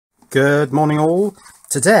Good morning all.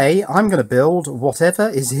 Today I'm going to build whatever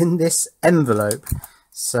is in this envelope.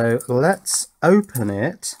 So let's open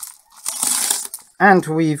it. And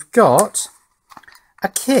we've got a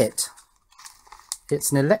kit.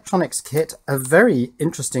 It's an electronics kit, a very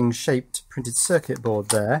interesting shaped printed circuit board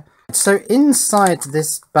there. So inside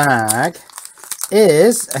this bag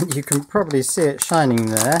is, and you can probably see it shining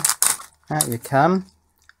there, out you come,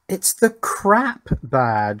 it's the crap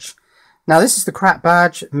badge. Now this is the crap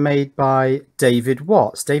badge made by David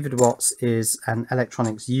Watts. David Watts is an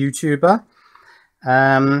electronics YouTuber.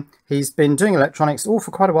 He's been doing electronics all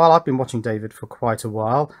for quite a while. I've been watching David for quite a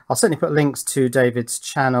while. I'll certainly put links to David's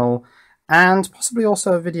channel and possibly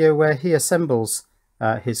also a video where he assembles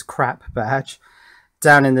his crap badge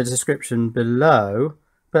down in the description below.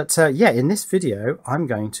 But yeah, in this video I'm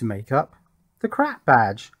going to make up the crap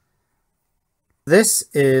badge. This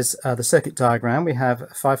is the circuit diagram. We have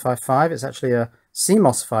 555. It's actually a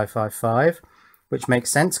CMOS 555, which makes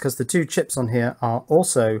sense because the two chips on here are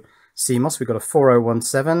also CMOS. We've got a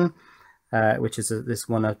 4017, which is this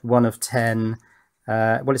one, a 1 of 10.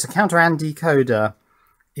 Well, it's a counter and decoder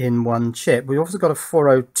in one chip. We've also got a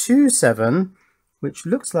 4027, which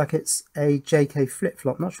looks like it's a JK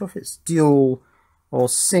flip-flop. Not sure if it's dual or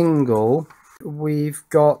single. We've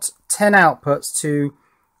got 10 outputs to,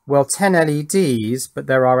 well, 10 LEDs, but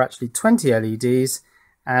there are actually 20 LEDs,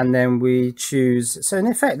 and then we choose, so in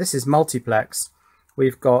effect this is multiplex.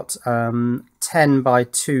 We've got 10 by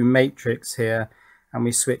 2 matrix here, and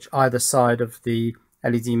we switch either side of the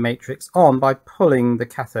LED matrix on by pulling the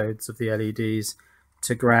cathodes of the LEDs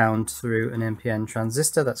to ground through an NPN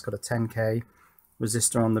transistor. That's got a 10k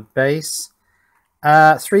resistor on the base.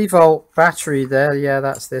 3 volt battery there, yeah,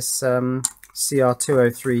 that's this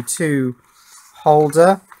CR2032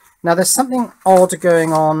 holder. Now there's something odd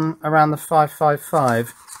going on around the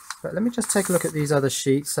 555, but let me just take a look at these other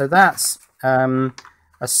sheets. So that's a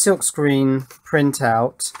silkscreen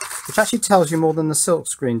printout, which actually tells you more than the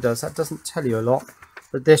silkscreen does. That doesn't tell you a lot,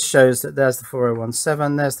 but this shows that there's the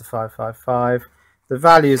 4017, there's the 555, the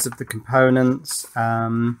values of the components.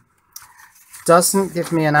 Doesn't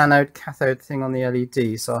give me an anode cathode thing on the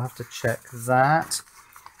LED, so I'll have to check that.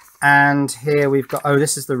 And here we've got, oh,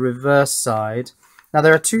 this is the reverse side. Now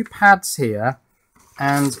there are 2 pads here,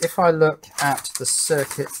 and if I look at the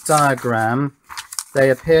circuit diagram, they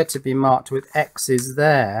appear to be marked with X's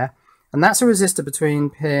there, and that's a resistor between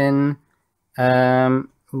pin, what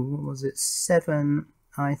was it, 7,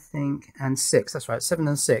 I think, and 6. That's right, 7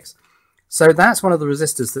 and 6. So that's one of the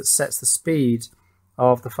resistors that sets the speed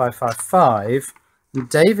of the 555, and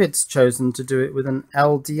David's chosen to do it with an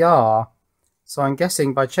LDR. So I'm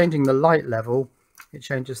guessing by changing the light level, it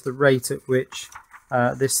changes the rate at which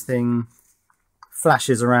this thing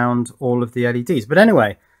flashes around all of the LEDs. But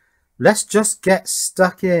anyway, let's just get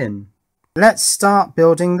stuck in. Let's start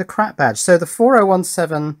building the crap badge. So the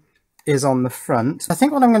 4017 is on the front. I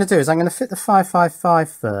think what I'm going to do is I'm going to fit the 555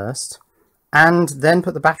 first and then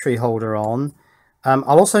put the battery holder on.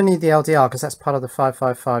 I'll also need the LDR because that's part of the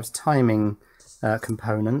 555's timing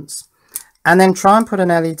components. And then try and put an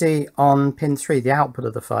LED on pin 3, the output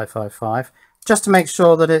of the 555, just to make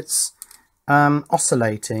sure that it's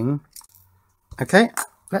oscillating. Okay,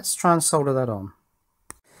 let's try and solder that on.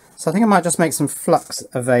 So I think I might just make some flux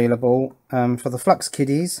available for the flux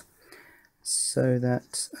kiddies, so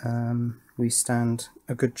that we stand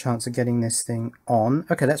a good chance of getting this thing on.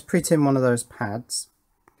 Okay, let's pre-tin one of those pads.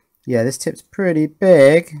 Yeah, this tip's pretty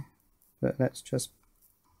big, but let's just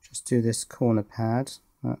do this corner pad.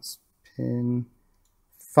 That's pin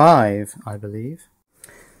 5, I believe.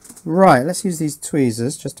 Right, let's use these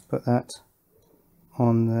tweezers just to put that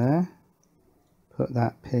on there. Put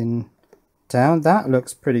that pin down. That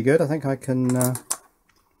looks pretty good. I think I can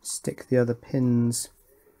stick the other pins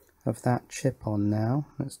of that chip on now.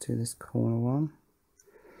 Let's do this corner one.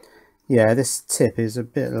 Yeah, this tip is a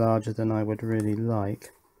bit larger than I would really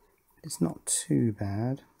like. It's not too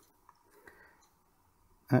bad.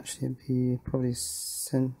 Actually, it'd be probably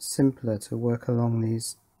simpler to work along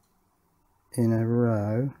these in a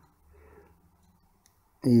row.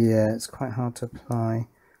 Yeah, it's quite hard to apply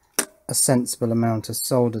a sensible amount of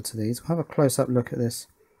solder to these. We'll have a close-up look at this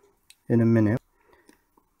in a minute.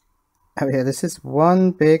 Oh yeah, this is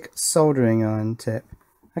one big soldering iron tip.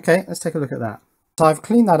 Okay, let's take a look at that. So I've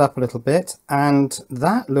cleaned that up a little bit, and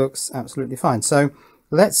that looks absolutely fine. So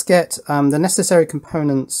let's get the necessary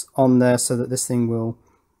components on there so that this thing will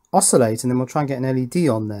oscillate, and then we'll try and get an LED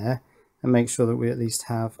on there and make sure that we at least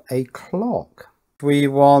have a clock. We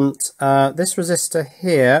want this resistor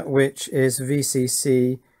here, which is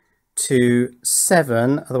VCC to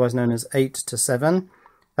 7, otherwise known as 8 to 7.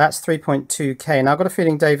 That's 3.2K. Now I've got a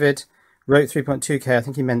feeling David wrote 3.2K. I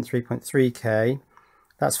think he meant 3.3K.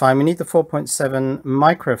 That's fine. We need the 4.7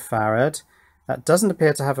 microfarad. That doesn't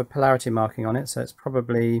appear to have a polarity marking on it, so it's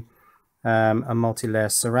probably a multi-layer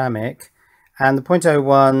ceramic. And the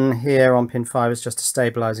 0.01 here on pin 5 is just a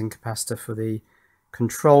stabilizing capacitor for the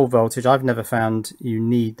control voltage. I've never found you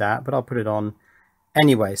need that, but I'll put it on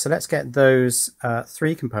anyway. So let's get those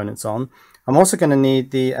 3 components on. I'm also going to need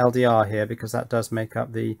the LDR here because that does make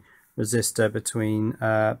up the resistor between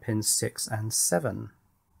pins 6 and 7.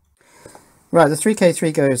 Right, the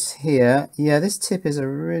 3K3 goes here. Yeah, this tip is a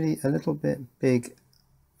little bit big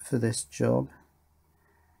for this job.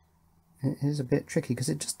 It is a bit tricky because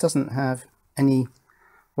it just doesn't have any,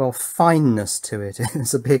 well, fineness to it.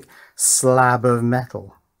 It's a big slab of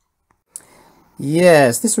metal.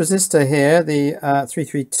 Yes, this resistor here, the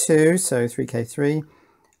 332, so 3K3,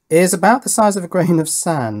 is about the size of a grain of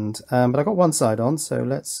sand. But I've got one side on, so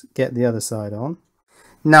let's get the other side on.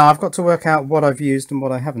 Now I've got to work out what I've used and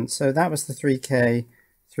what I haven't. So that was the 3K3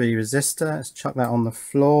 resistor. Let's chuck that on the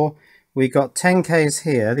floor. We got 10Ks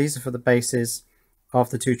here. These are for the bases of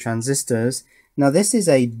the 2 transistors. Now this is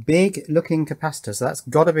a big looking capacitor, so that's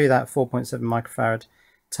got to be that 4.7 microfarad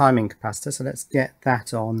timing capacitor. So let's get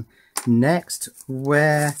that on next.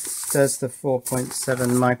 Where does the 4.7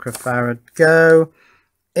 microfarad go?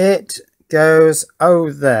 It goes, oh,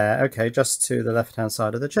 there. Okay, just to the left hand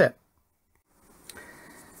side of the chip.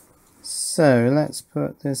 So let's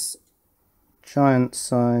put this giant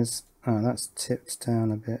size, oh, that's tipped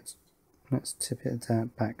down a bit. Let's tip it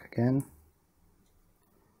down back again.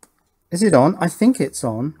 Is it on? I think it's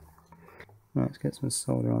on. Let's get some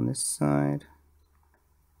solder on this side.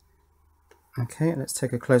 Okay, let's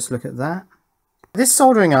take a close look at that. This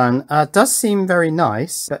soldering iron does seem very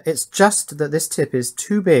nice, but it's just that this tip is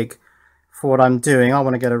too big for what I'm doing. I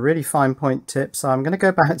want to get a really fine point tip, so I'm going to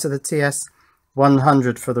go back to the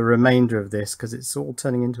TS100 for the remainder of this because it's all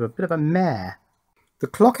turning into a bit of a mare. The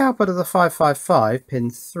clock output of the 555, pin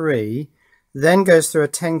 3, then goes through a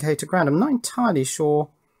 10K to ground. I'm not entirely sure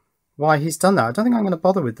why he's done that. I don't think I'm going to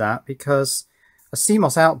bother with that because a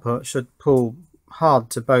CMOS output should pull hard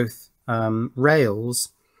to both rails.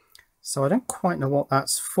 So I don't quite know what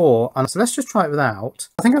that's for. So let's just try it without.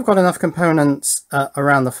 I think I've got enough components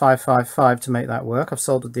around the 555 to make that work. I've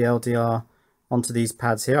soldered the LDR onto these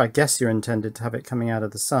pads here. I guess you're intended to have it coming out of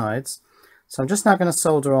the sides. So I'm just now going to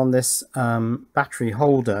solder on this battery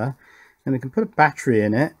holder, and we can put a battery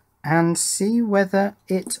in it and see whether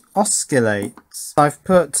it oscillates. I've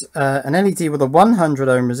put an LED with a 100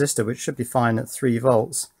 ohm resistor, which should be fine at 3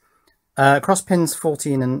 volts, across pins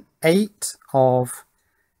 14 and 8 of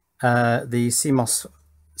the CMOS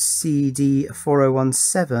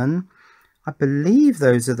CD4017. I believe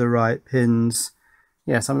those are the right pins.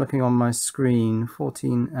 Yes, I'm looking on my screen,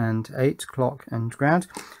 14 and 8, clock and ground.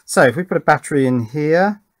 So if we put a battery in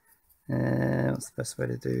here, what's the best way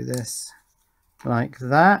to do this? Like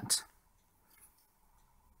that.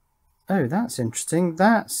 Oh, that's interesting.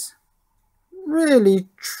 That's really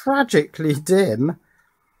tragically dim.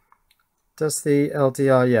 Does the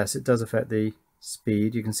LDR? Yes, it does affect the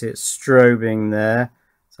speed. You can see it's strobing there.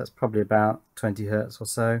 So that's probably about 20 hertz or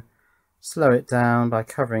so. Slow it down by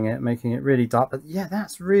covering it, making it really dark. But yeah,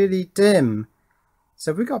 that's really dim.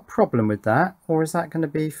 So have we got a problem with that, or is that going to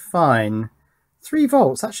be fine? 3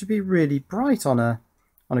 volts, that should be really bright on a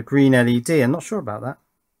green LED. I'm not sure about that.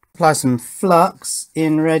 Apply some flux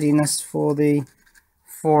in readiness for the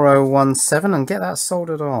 4017 and get that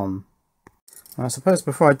soldered on. I suppose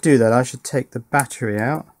before I do that, I should take the battery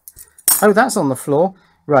out. Oh, that's on the floor.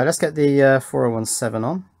 Right, let's get the 4017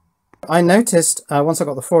 on. I noticed once I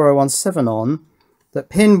got the 4017 on that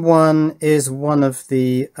pin 1 is one of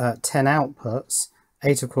the 10 outputs.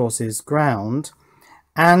 8 of course is ground,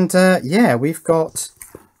 and yeah, we've got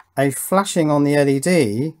a flashing on the LED,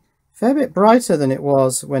 a fair bit brighter than it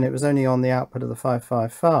was when it was only on the output of the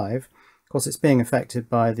 555. Of course it's being affected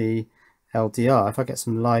by the LDR. If I get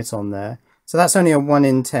some light on there, so that's only a 1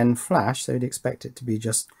 in 10 flash, so you'd expect it to be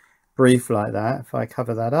just brief like that. If I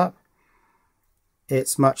cover that up,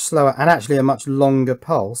 it's much slower and actually a much longer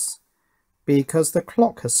pulse because the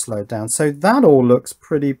clock has slowed down. So that all looks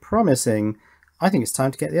pretty promising. I think it's time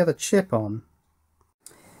to get the other chip on.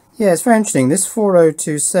 Yeah, it's very interesting. This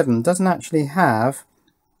 4027 doesn't actually have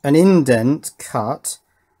an indent cut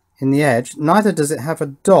in the edge. Neither does it have a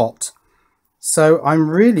dot. So I'm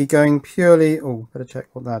really going purely, oh, better check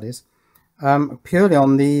what that is, purely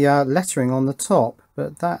on the lettering on the top.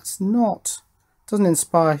 But that's not, doesn't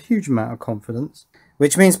inspire a huge amount of confidence.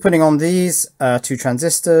 Which means putting on these 2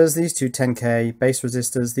 transistors, these 2 10K base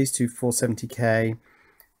resistors, these 2 470K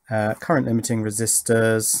current limiting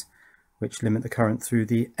resistors, which limit the current through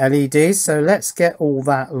the LEDs. So let's get all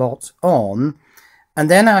that lot on, and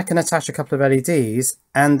then I can attach a couple of LEDs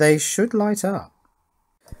and they should light up.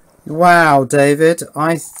 Wow, David,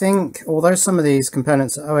 I think although some of these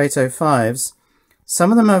components are 0805s,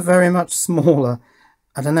 some of them are very much smaller.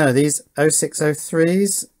 I don't know, these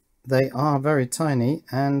 0603s, they are very tiny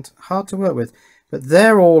and hard to work with, but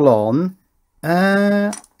they're all on.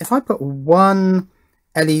 If I put one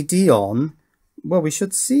LED on, well, we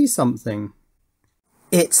should see something.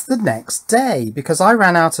 It's the next day because I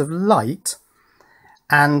ran out of light,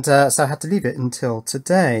 and so I had to leave it until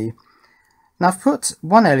today. Now I've put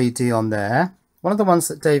one LED on there, one of the ones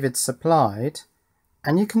that David supplied,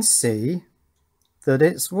 and you can see that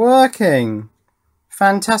it's working.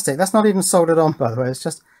 Fantastic. That's not even soldered on, by the way. It's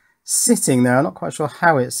just sitting there. I'm not quite sure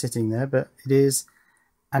how it's sitting there, but it is,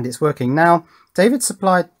 and it's working. Now, David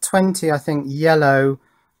supplied 20, I think, yellow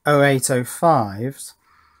 0805s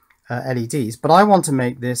LEDs, but I want to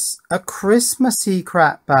make this a ChristMOSsy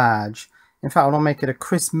crap badge. In fact, I want to make it a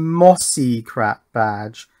ChristMOSsy crap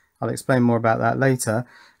badge. I'll explain more about that later.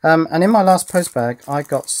 And in my last post bag, I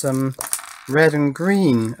got some red and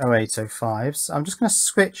green 0805s. I'm just going to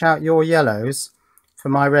switch out your yellows for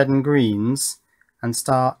my red and greens and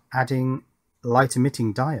start adding light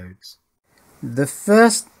emitting diodes. The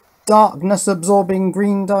first darkness absorbing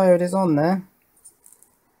green diode is on there.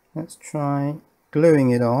 Let's try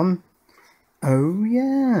gluing it on. Oh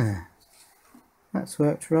yeah, that's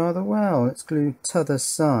worked rather well. Let's glue t'other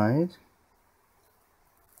side.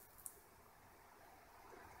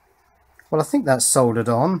 Well, I think that's soldered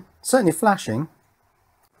on, certainly flashing.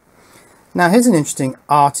 Now here's an interesting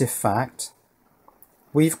artifact.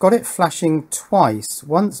 We've got it flashing twice,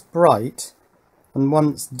 once bright and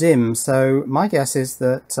once dim. So my guess is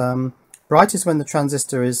that bright is when the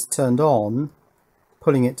transistor is turned on,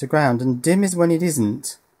 pulling it to ground, and dim is when it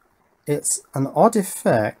isn't. It's an odd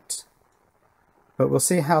effect, but we'll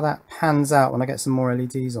see how that pans out when I get some more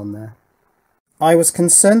LEDs on there. I was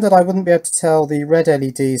concerned that I wouldn't be able to tell the red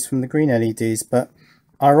LEDs from the green LEDs, but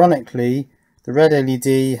ironically the red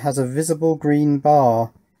LED has a visible green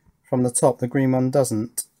bar from the top, the green one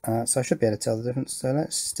doesn't. So I should be able to tell the difference. So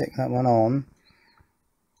let's stick that one on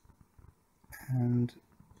and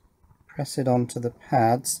press it onto the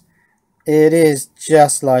pads. It is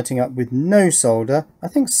just lighting up with no solder. I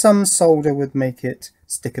think some solder would make it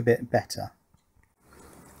stick a bit better.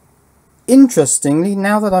 Interestingly,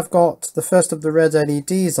 now that I've got the first of the red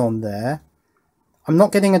LEDs on there, I'm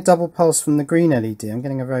not getting a double pulse from the green LED. I'm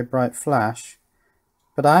getting a very bright flash,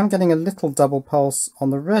 but I am getting a little double pulse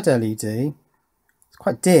on the red LED. It's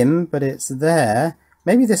quite dim, but it's there.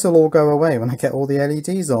 Maybe this will all go away when I get all the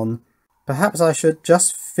LEDs on. Perhaps I should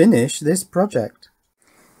just finish this project.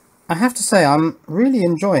 I have to say, I'm really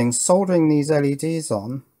enjoying soldering these LEDs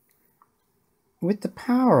on with the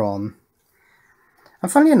power on.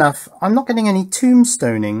 And funnily enough, I'm not getting any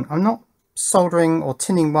tombstoning. I'm not soldering or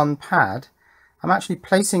tinning one pad. I'm actually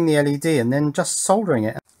placing the LED and then just soldering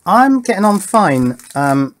it. I'm getting on fine.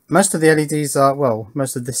 Most of the LEDs are, well,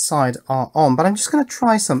 most of this side are on, but I'm just going to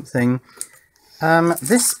try something.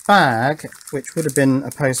 This bag, which would have been a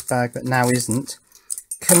post bag but now isn't,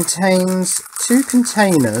 contains 2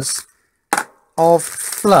 containers of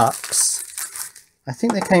flux. I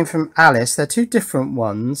think they came from Alice. They're 2 different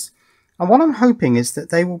ones. And what I'm hoping is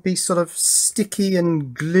that they will be sort of sticky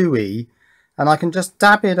and gluey, and I can just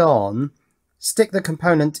dab it on, stick the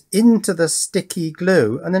component into the sticky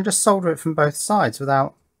glue, and then just solder it from both sides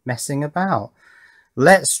without messing about.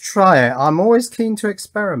 Let's try it. I'm always keen to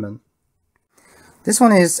experiment. This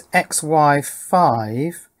one is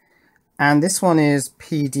XY5 and this one is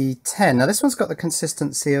PD10. Now this one's got the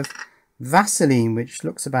consistency of Vaseline, which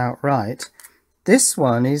looks about right. This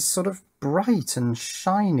one is sort of bright and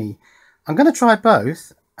shiny. I'm going to try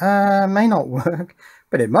both. May not work,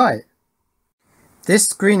 but it might.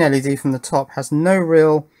 This green LED from the top has no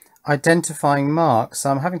real identifying mark,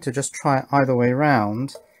 so I'm having to just try it either way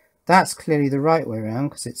round. That's clearly the right way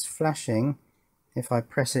round because it's flashing if I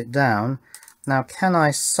press it down. Now, can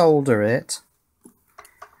I solder it?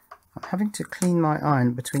 I'm having to clean my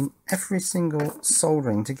iron between every single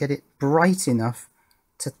soldering to get it bright enough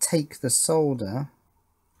to take the solder.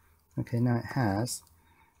 Okay, now it has.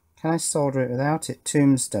 Can I solder it without it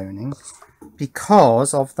tombstoning?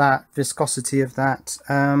 Because of that viscosity of that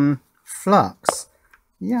flux.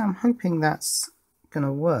 Yeah, I'm hoping that's going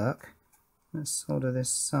to work. Let's solder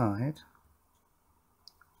this side.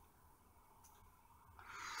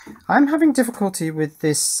 I'm having difficulty with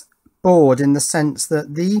this board in the sense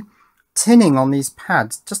that the tinning on these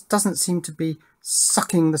pads just doesn't seem to be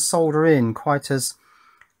sucking the solder in quite as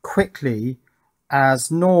quickly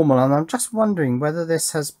as normal, and I'm just wondering whether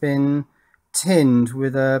this has been tinned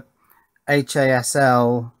with a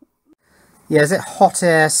HASL. Yeah, is it hot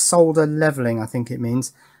air solder leveling? I think it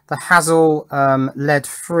means the Hazel lead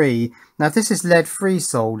free. Now if this is lead free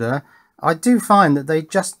solder, I do find that they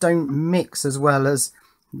just don't mix as well as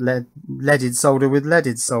leaded solder with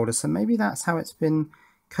leaded solder, so maybe that's how it's been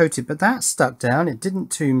coated. But that stuck down, it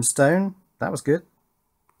didn't tombstone. That was good.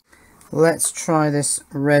 Let's try this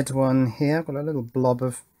red one here. I've got a little blob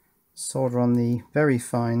of solder on the very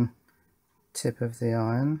fine tip of the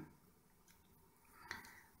iron.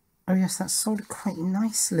 Oh yes, that's soldered quite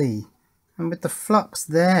nicely. And with the flux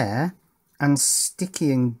there, and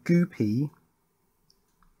sticky and goopy,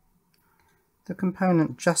 the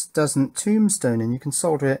component just doesn't tombstone, and you can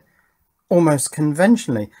solder it almost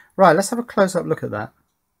conventionally. Right, let's have a close-up look at that.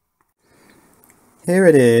 Here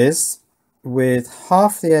it is, with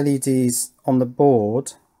half the LEDs on the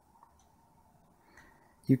board.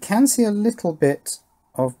 You can see a little bit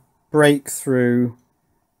of breakthrough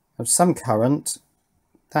of some current.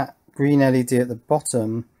 That green LED at the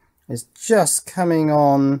bottom is just coming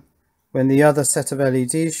on when the other set of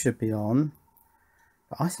LEDs should be on.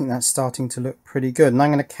 But I think that's starting to look pretty good. And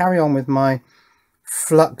I'm going to carry on with my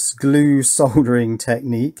flux glue soldering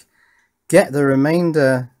technique, get the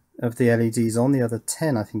remainder of the LEDs on, the other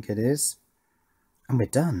 10 I think it is, and we're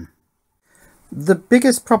done. The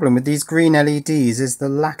biggest problem with these green LEDs is the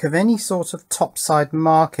lack of any sort of topside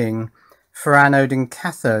marking for anode and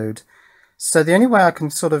cathode. So the only way I can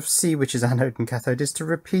sort of see which is anode and cathode is to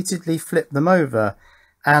repeatedly flip them over.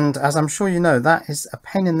 And as I'm sure you know, that is a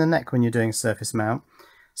pain in the neck when you're doing surface mount.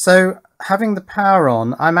 So having the power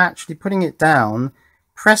on, I'm actually putting it down,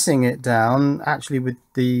 pressing it down, actually with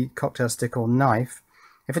the cocktail stick or knife.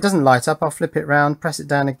 If it doesn't light up, I'll flip it round, press it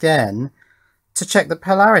down again to check the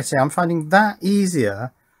polarity. I'm finding that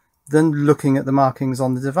easier than looking at the markings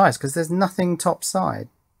on the device because there's nothing topside.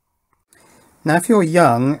 Now if you're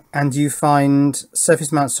young and you find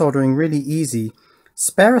surface mount soldering really easy,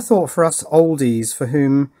 spare a thought for us oldies for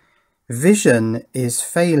whom vision is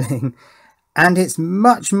failing and it's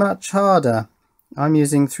much harder. I'm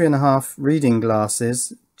using 3.5 reading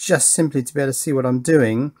glasses just simply to be able to see what I'm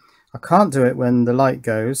doing. I can't do it when the light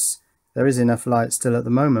goes. There is enough light still at the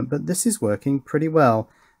moment, but this is working pretty well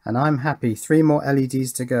and I'm happy. 3 more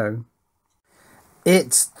LEDs to go.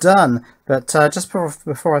 It's done, but just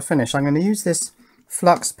before I finish, I'm going to use this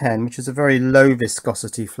flux pen, which is a very low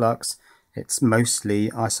viscosity flux. It's mostly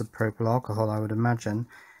isopropyl alcohol, I would imagine,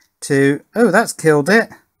 to... Oh, that's killed it.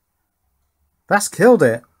 That's killed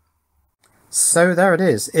it. So there it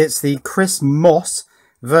is. It's the ChristMOS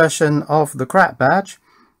version of the crap badge.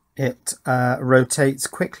 It rotates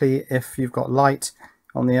quickly if you've got light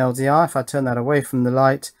on the LDR. If I turn that away from the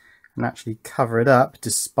light and actually cover it up,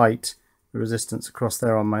 despite the resistance across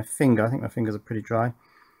there on my finger, I think my fingers are pretty dry,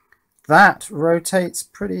 that rotates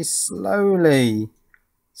pretty slowly.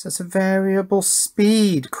 So it's a variable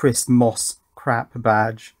speed ChristMOS crap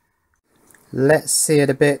badge. Let's see it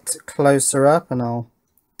a bit closer up, and I'll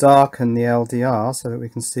darken the LDR so that we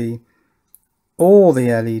can see all the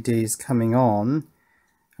LEDs coming on.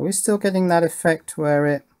 Are we still getting that effect where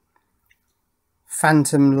it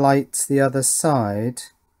phantom lights the other side?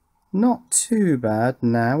 Not too bad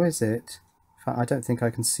now, is it? In fact, I don't think I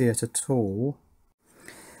can see it at all.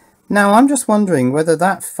 Now I'm just wondering whether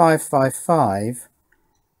that 555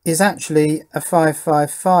 is actually a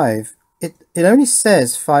 555. It only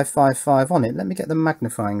says 555 on it. Let me get the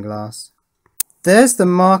magnifying glass. There's the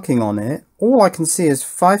marking on it. All I can see is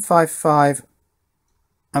 555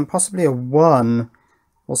 and possibly a 1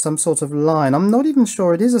 or some sort of line. I'm not even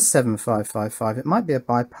sure it is a 7555. It might be a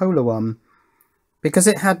bipolar one because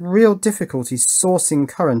it had real difficulty sourcing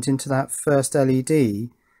current into that first LED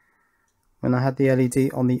when I had the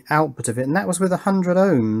LED on the output of it, and that was with 100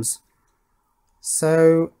 ohms.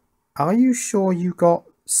 So are you sure you got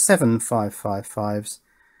 7 555s,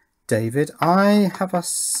 David? I have a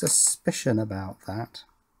suspicion about that.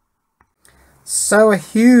 So a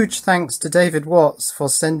huge thanks to David Watts for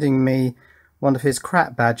sending me one of his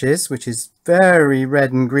crap badges, which is very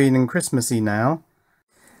red and green and Christmassy now.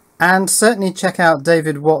 And certainly check out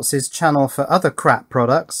David Watts' channel for other crap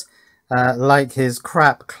products, like his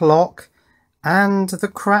crap clock and the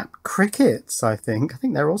crap crickets, I think. I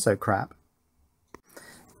think they're also crap.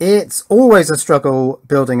 It's always a struggle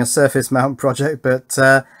building a surface mount project, but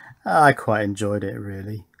I quite enjoyed it,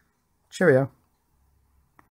 really. Cheerio.